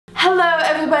Hello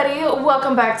everybody,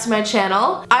 welcome back to my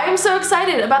channel. I am so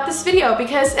excited about this video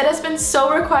because it has been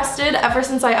so requested ever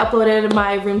since I uploaded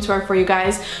my room tour for you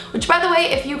guys. Which, by the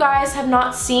way, if you guys have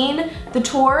not seen the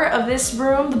tour of this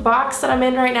room, the box that I'm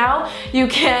in right now, you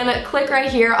can click right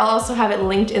here. I'll also have it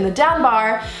linked in the down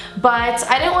bar. But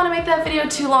I didn't want to make that video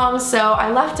too long, so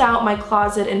I left out my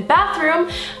closet and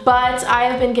bathroom. But I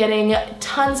have been getting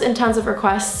tons and tons of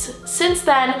requests since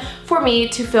then for me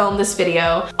to film this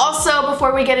video. Also,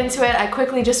 before we get into it, I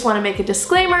quickly just want to make a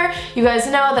disclaimer. You guys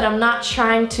know that I'm not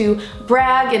trying to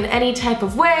brag in any type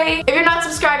of way. If you're not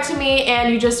subscribed to me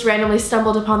and you just randomly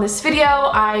stumbled upon this video,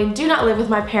 I do not live with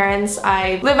my parents.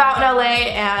 I live out in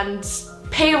LA and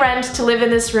pay rent to live in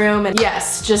this room, and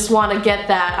yes, just want to get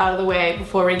that out of the way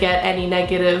before we get any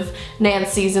negative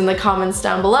Nancy's in the comments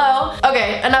down below.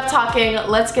 Okay, enough talking,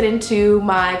 let's get into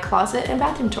my closet and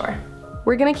bathroom tour.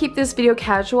 We're gonna keep this video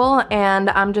casual, and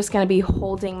I'm just gonna be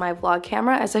holding my vlog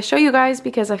camera as I show you guys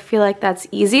because I feel like that's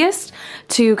easiest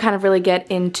to kind of really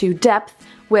get into depth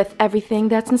with everything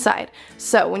that's inside.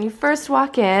 So when you first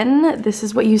walk in, this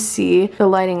is what you see. The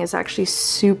lighting is actually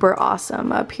super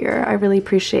awesome up here. I really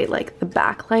appreciate like the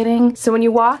backlighting. So when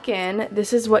you walk in,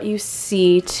 this is what you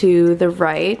see to the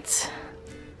right.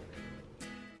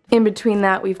 In between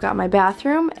that, we've got my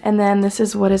bathroom, and then this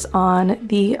is what is on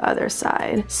the other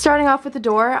side. Starting off with the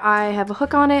door, I have a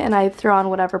hook on it, and I throw on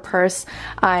whatever purse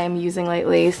I am using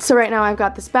lately. So right now I've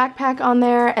got this backpack on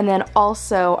there, and then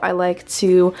also I like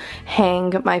to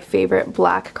hang my favorite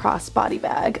black crossbody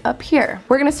bag up here.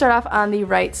 We're gonna start off on the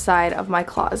right side of my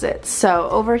closet. So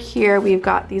over here, we've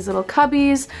got these little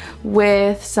cubbies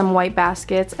with some white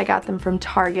baskets. I got them from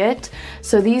Target.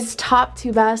 So these top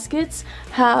two baskets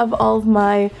have all of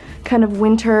my kind of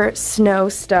winter snow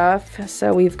stuff.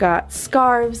 So we've got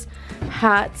scarves,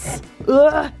 hats,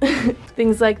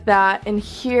 things like that. And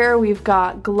here we've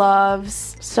got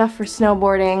gloves, stuff for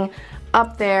snowboarding.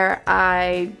 Up there,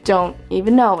 I don't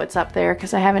even know what's up there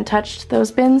because I haven't touched those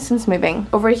bins since moving.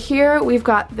 Over here, we've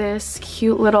got this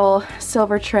cute little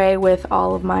silver tray with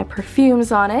all of my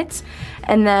perfumes on it.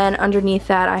 And then underneath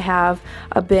that, I have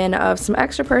a bin of some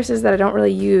extra purses that I don't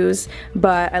really use,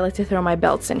 but I like to throw my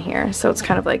belts in here, so it's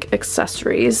kind of like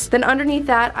accessories. Then underneath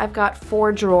that, I've got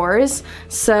 4 drawers.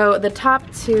 So the top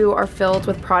 2 are filled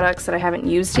with products that I haven't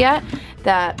used yet,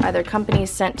 that either companies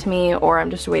sent to me or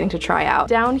I'm just waiting to try out.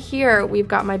 Down here, we've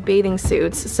got my bathing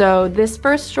suits. So this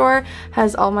first drawer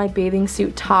has all my bathing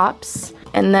suit tops.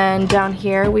 And then down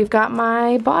here, we've got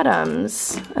my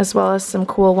bottoms, as well as some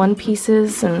cool one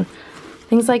pieces and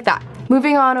things like that.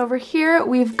 Moving on over here,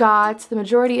 we've got the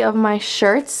majority of my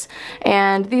shirts,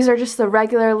 and these are just the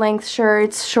regular length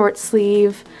shirts, short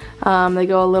sleeve. They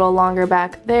go a little longer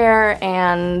back there,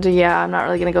 and yeah, I'm not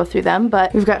really gonna go through them,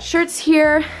 but we've got shirts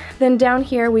here. Then down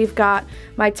here, we've got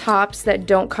my tops that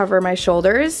don't cover my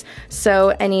shoulders.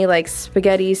 So any like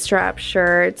spaghetti strap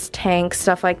shirts, tanks,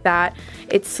 stuff like that.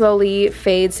 It slowly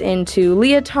fades into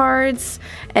leotards,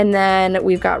 and then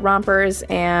we've got rompers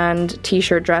and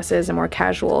t-shirt dresses and more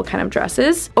casual kind of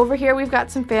dresses. Over here, we've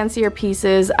got some fancier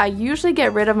pieces. I usually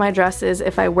get rid of my dresses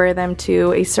if I wear them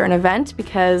to a certain event,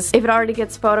 because if it already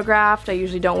gets photographed, I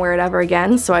usually don't wear it ever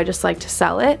again, so I just like to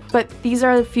sell it. But these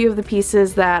are a few of the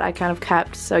pieces that I kind of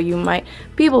kept, so you might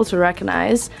be able to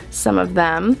recognize some of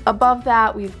them. Above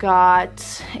that, we've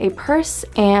got a purse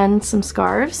and some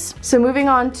scarves. So moving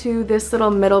on to this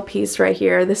little middle piece right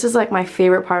here, this is like my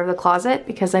favorite part of the closet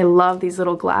because I love these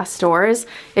little glass doors.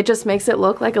 It just makes it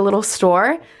look like a little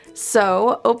store.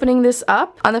 So opening this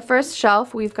up, on the first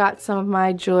shelf, we've got some of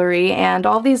my jewelry, and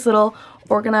all these little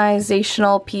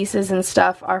organizational pieces and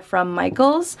stuff are from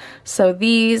Michaels. So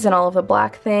these and all of the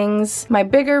black things. My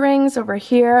bigger rings over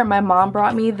here, my mom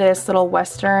brought me this little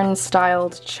Western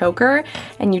styled choker,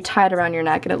 and you tie it around your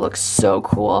neck and it looks so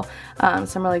cool. So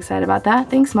I'm really excited about that.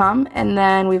 Thanks, Mom. And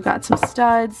then we've got some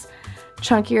studs,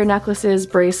 chunkier necklaces,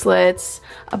 bracelets.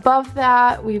 Above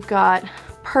that, we've got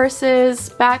purses,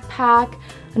 backpack,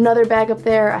 another bag up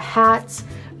there, a hat,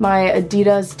 my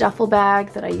Adidas duffel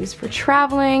bag that I use for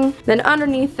traveling. Then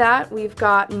underneath that, we've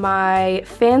got my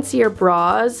fancier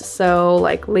bras, so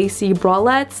like lacy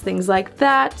bralettes, things like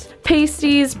that.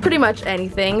 Pasties, pretty much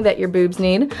anything that your boobs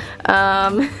need.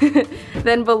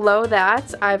 Then below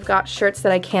that, I've got shirts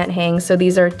that I can't hang, so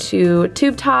these are 2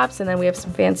 tube tops, and then we have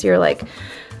some fancier like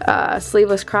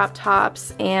sleeveless crop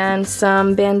tops, and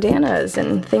some bandanas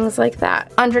and things like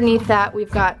that. Underneath that,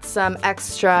 we've got some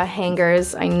extra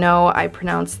hangers. I know I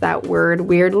pronounced that word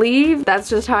weirdly. That's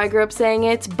just how I grew up saying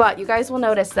it, but you guys will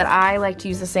notice that I like to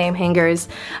use the same hangers.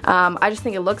 I just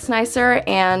think it looks nicer,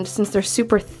 and since they're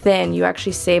super thin, you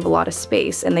actually save a lot of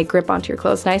space and they grip onto your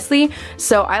clothes nicely.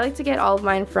 So I like to get all of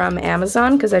mine from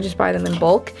Amazon because I just buy them in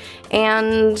bulk,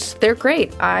 and they're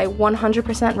great. I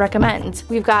 100% recommend.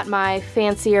 We've got my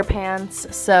fancier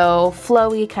pants, so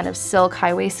flowy kind of silk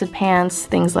high-waisted pants,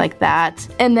 things like that.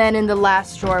 And then in the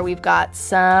last drawer, we've got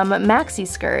some maxi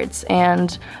skirts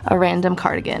and a random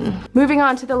cardigan. Moving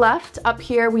on to the left, up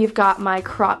here we've got my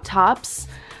crop tops.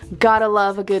 Gotta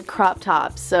love a good crop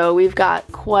top. So we've got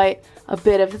quite a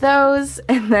bit of those,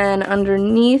 and then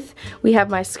underneath we have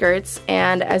my skirts,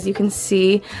 and as you can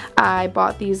see, I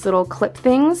bought these little clip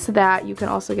things that you can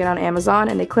also get on Amazon,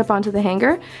 and they clip onto the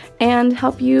hanger and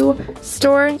help you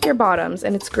store your bottoms,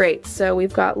 and it's great. So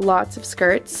we've got lots of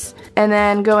skirts. And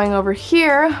then going over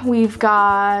here, we've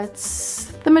got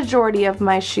the majority of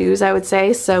my shoes, I would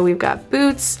say. So we've got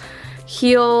boots,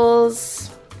 heels,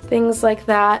 things like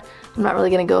that. I'm not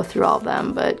really gonna go through all of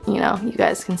them, but you know, you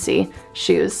guys can see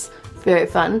shoes. Very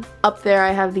fun. Up there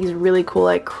I have these really cool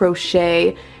like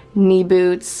crochet knee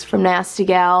boots from Nasty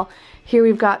Gal. Here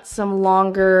we've got some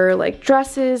longer like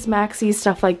dresses, maxis,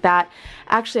 stuff like that.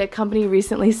 Actually, a company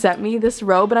recently sent me this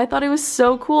robe and I thought it was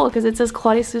so cool because it says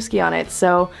Claudia Sulewski on it,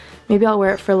 so maybe I'll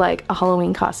wear it for like a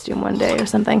Halloween costume one day or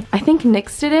something. I think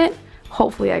Nyx did it.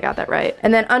 Hopefully I got that right.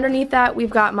 And then underneath that,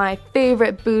 we've got my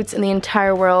favorite boots in the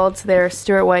entire world. They're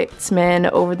Stuart Weitzman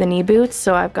over the knee boots,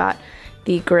 so I've got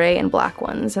the gray and black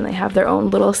ones, and they have their own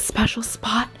little special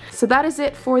spot. So that is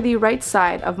it for the right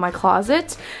side of my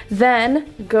closet.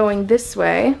 Then going this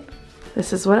way,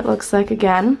 this is what it looks like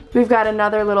again. We've got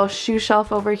another little shoe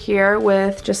shelf over here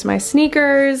with just my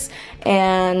sneakers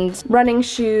and running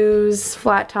shoes,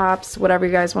 flat tops, whatever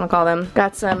you guys want to call them.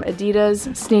 Got some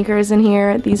Adidas sneakers in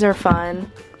here. These are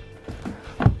fun.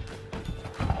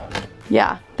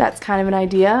 Yeah, that's kind of an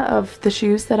idea of the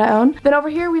shoes that I own. Then over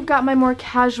here we've got my more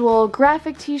casual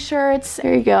graphic t-shirts.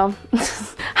 There you go.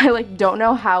 I like don't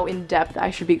know how in depth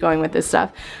I should be going with this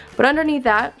stuff. But underneath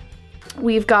that,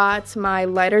 we've got my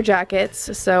lighter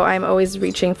jackets, so I'm always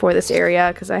reaching for this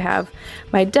area because I have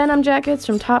my denim jackets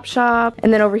from Topshop.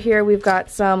 And then over here we've got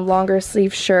some longer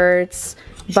sleeve shirts,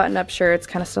 button-up shirts,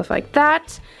 kind of stuff like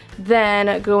that.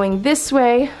 Then going this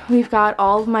way, we've got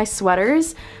all of my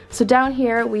sweaters. So down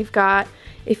here we've got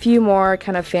a few more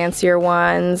kind of fancier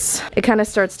ones. It kind of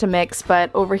starts to mix,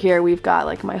 but over here we've got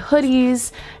like my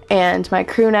hoodies and my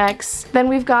crew necks. Then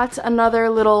we've got another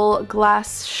little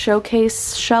glass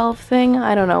showcase shelf thing.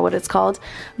 I don't know what it's called.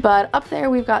 But up there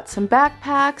we've got some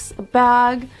backpacks, a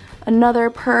bag, another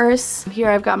purse. Here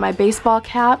I've got my baseball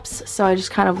caps, so I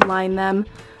just kind of line them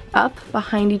up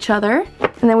behind each other.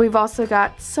 And then we've also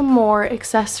got some more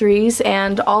accessories,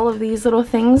 and all of these little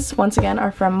things, once again,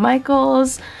 are from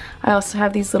Michaels. I also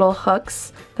have these little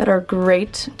hooks that are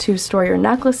great to store your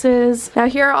necklaces. Now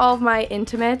here are all of my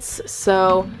intimates.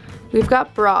 So we've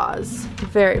got bras,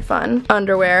 very fun.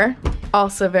 Underwear,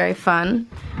 also very fun.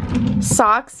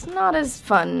 Socks, not as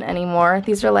fun anymore.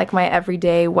 These are like my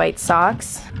everyday white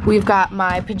socks. We've got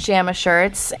my pajama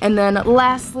shirts, and then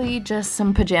lastly, just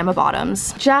some pajama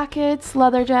bottoms. Jackets,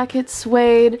 leather jackets,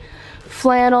 suede,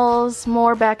 flannels,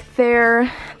 more back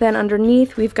there. Then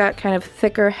underneath, we've got kind of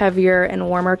thicker, heavier, and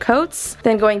warmer coats.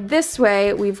 Then going this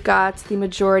way, we've got the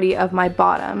majority of my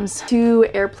bottoms.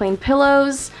 2 airplane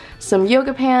pillows, some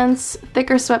yoga pants,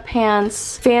 thicker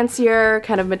sweatpants, fancier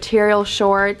kind of material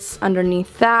shorts.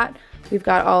 Underneath that, we've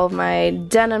got all of my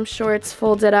denim shorts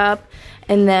folded up.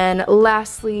 And then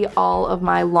lastly, all of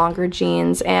my longer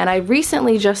jeans. And I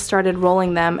recently just started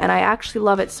rolling them, and I actually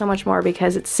love it so much more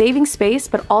because it's saving space,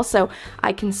 but also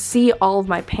I can see all of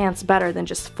my pants better than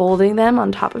just folding them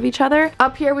on top of each other.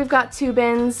 Up here we've got 2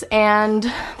 bins, and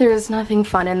there's nothing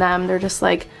fun in them. They're just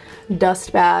like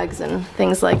dust bags and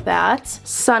things like that.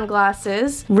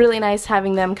 Sunglasses, really nice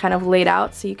having them kind of laid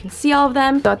out so you can see all of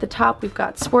them. So at the top we've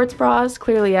got sports bras.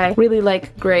 Clearly I really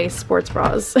like gray sports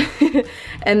bras.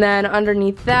 And then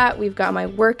underneath that we've got my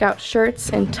workout shirts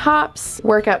and tops,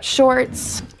 workout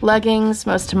shorts, leggings.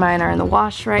 Most of mine are in the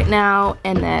wash right now.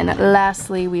 And then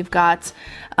lastly we've got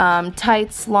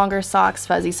tights, longer socks,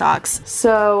 fuzzy socks.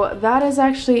 So that is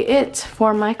actually it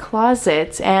for my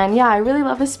closet. And yeah, I really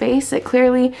love this space. It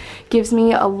clearly gives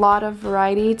me a lot of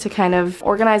variety to kind of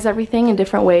organize everything in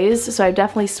different ways. So I've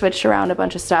definitely switched around a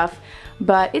bunch of stuff,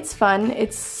 but it's fun.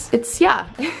 It's yeah,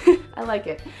 I like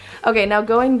it. Okay, now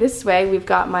going this way, we've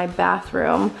got my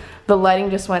bathroom. The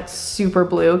lighting just went super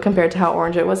blue compared to how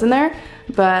orange it was in there,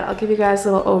 but I'll give you guys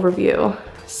a little overview.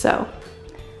 So,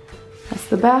 that's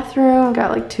the bathroom.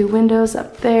 Got like 2 windows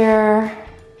up there.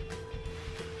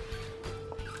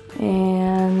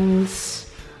 And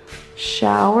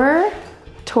shower.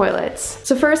 Toilets.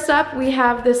 So first up, we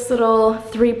have this little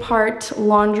 3-part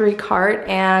laundry cart,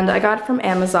 and I got it from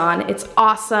Amazon. It's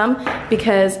awesome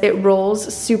because it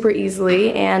rolls super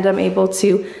easily and I'm able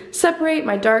to separate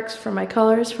my darks from my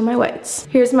colors from my whites.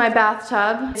 Here's my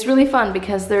bathtub. It's really fun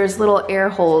because there's little air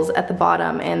holes at the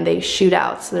bottom and they shoot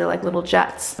out, so they're like little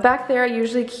jets. Back there, I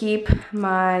usually keep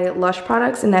my Lush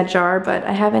products in that jar, but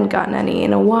I haven't gotten any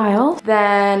in a while.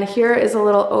 Then here is a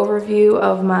little overview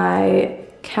of my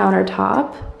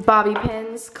countertop. Bobby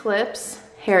pins, clips,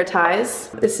 hair ties.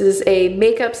 This is a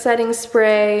makeup setting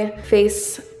spray,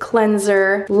 face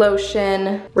cleanser,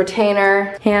 lotion,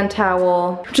 retainer, hand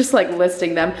towel. Just like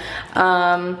listing them.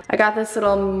 I got this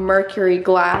little mercury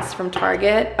glass from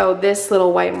Target. Oh, this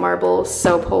little white marble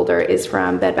soap holder is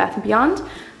from Bed Bath & Beyond.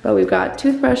 But we've got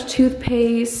toothbrush,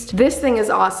 toothpaste. This thing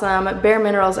is awesome. Bare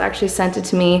Minerals actually sent it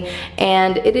to me,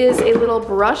 and it is a little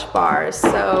brush bar.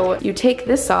 So you take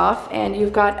this off and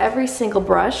you've got every single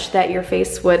brush that your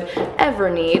face would ever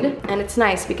need. And it's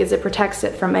nice because it protects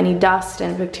it from any dust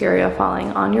and bacteria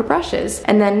falling on your brushes.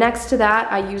 And then next to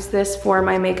that, I use this for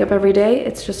my makeup every day.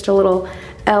 It's just a little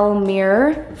L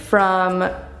mirror from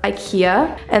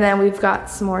IKEA. And then we've got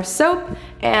some more soap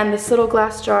and this little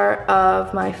glass jar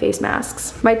of my face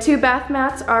masks. My 2 bath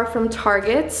mats are from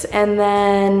Target, and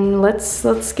then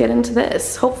let's get into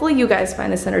this. Hopefully you guys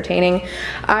find this entertaining.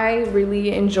 I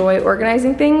really enjoy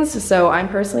organizing things, so I'm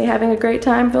personally having a great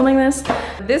time filming this.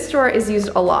 This drawer is used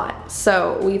a lot.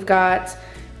 So we've got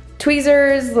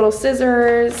tweezers, little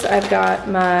scissors. I've got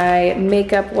my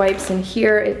makeup wipes in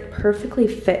here. It perfectly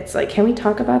fits. Like, can we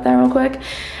talk about that real quick?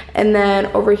 And then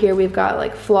over here we've got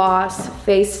like floss,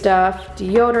 face stuff,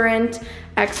 deodorant,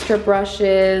 extra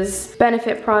brushes,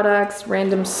 Benefit products,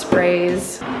 random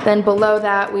sprays. Then below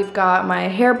that we've got my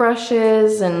hair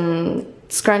brushes and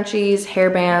scrunchies, hair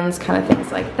bands, kind of things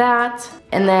like that.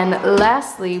 And then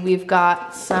lastly, we've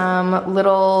got some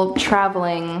little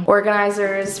traveling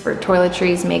organizers for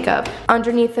toiletries, makeup.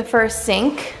 Underneath the first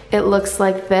sink, it looks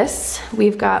like this.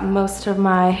 We've got most of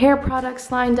my hair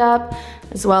products lined up,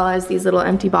 as well as these little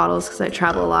empty bottles because I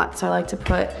travel a lot, so I like to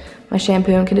put my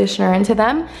shampoo and conditioner into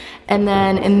them. And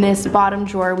then in this bottom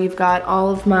drawer, we've got all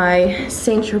of my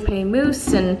Saint Tropez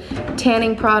mousse and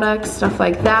tanning products, stuff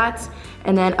like that.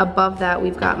 And then above that,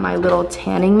 we've got my little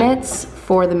tanning mitts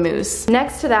for the mousse.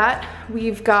 Next to that,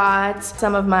 we've got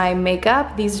some of my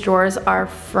makeup. These drawers are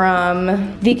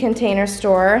from the Container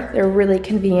Store. They're really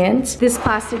convenient. This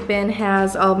plastic bin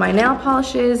has all of my nail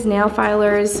polishes, nail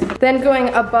filers. Then going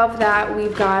above that,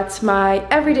 we've got my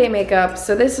everyday makeup.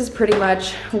 So this is pretty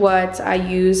much what I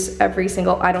use every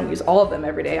single, I don't use all of them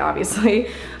every day, obviously,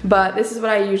 but this is what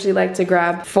I usually like to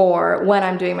grab for when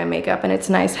I'm doing my makeup. And it's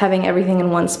nice having everything in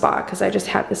one spot because I just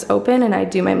have this open and I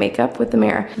do my makeup with the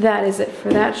mirror. That is it for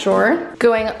that drawer.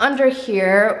 Going under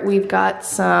here, we've got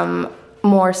some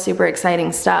more super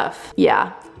exciting stuff.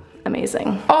 Yeah,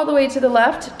 amazing. All the way to the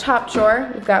left, top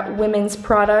drawer, we've got women's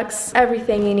products,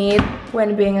 everything you need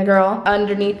when being a girl.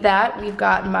 Underneath that, we've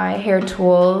got my hair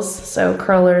tools, so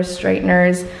curlers,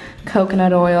 straighteners,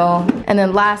 coconut oil. And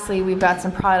then lastly, we've got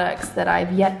some products that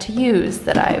I've yet to use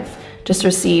that I've just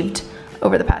received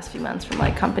over the past few months from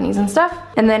like companies and stuff.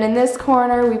 And then in this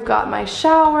corner, we've got my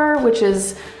shower, which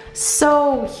is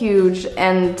so huge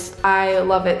and I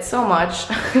love it so much.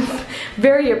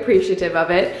 Very appreciative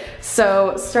of it.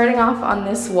 So starting off on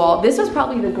this wall, this was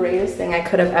probably the greatest thing I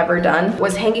could have ever done,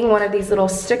 was hanging one of these little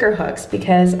sticker hooks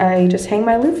because I just hang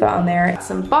my loofah on there.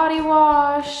 Some body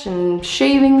wash and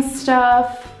shaving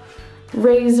stuff,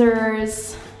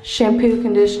 razors, shampoo,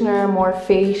 conditioner, more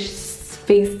face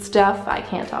stuff. I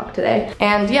can't talk today.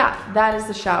 And yeah, that is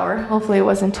the shower. Hopefully it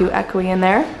wasn't too echoey in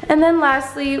there. And then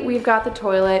lastly, we've got the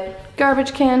toilet,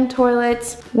 garbage can,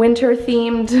 toilet, winter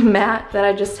themed mat that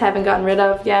I just haven't gotten rid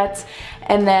of yet.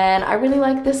 And then I really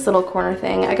like this little corner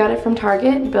thing. I got it from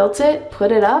Target, built it,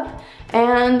 put it up,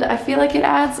 and I feel like it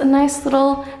adds a nice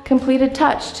little completed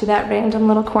touch to that random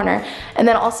little corner. And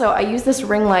then also I use this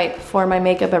ring light for my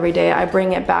makeup every day. I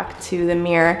bring it back to the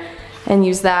mirror and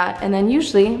use that. And then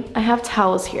usually I have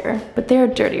towels here, but they're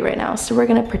dirty right now. So we're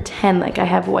gonna pretend like I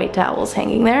have white towels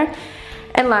hanging there.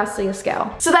 and lastly a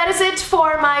scale. So that is it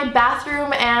for my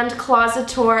bathroom and closet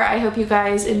tour. I hope you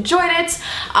guys enjoyed it.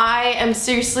 I am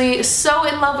seriously so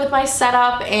in love with my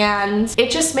setup, and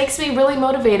it just makes me really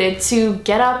motivated to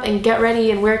get up and get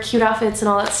ready and wear cute outfits and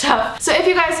all that stuff. So if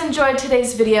you guys enjoyed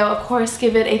today's video, of course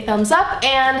give it a thumbs up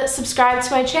and subscribe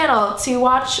to my channel to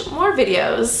watch more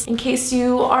videos in case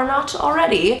you are not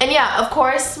already. And yeah, of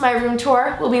course my room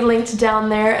tour will be linked down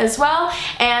there as well,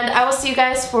 and I will see you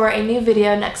guys for a new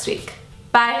video next week.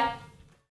 Bye!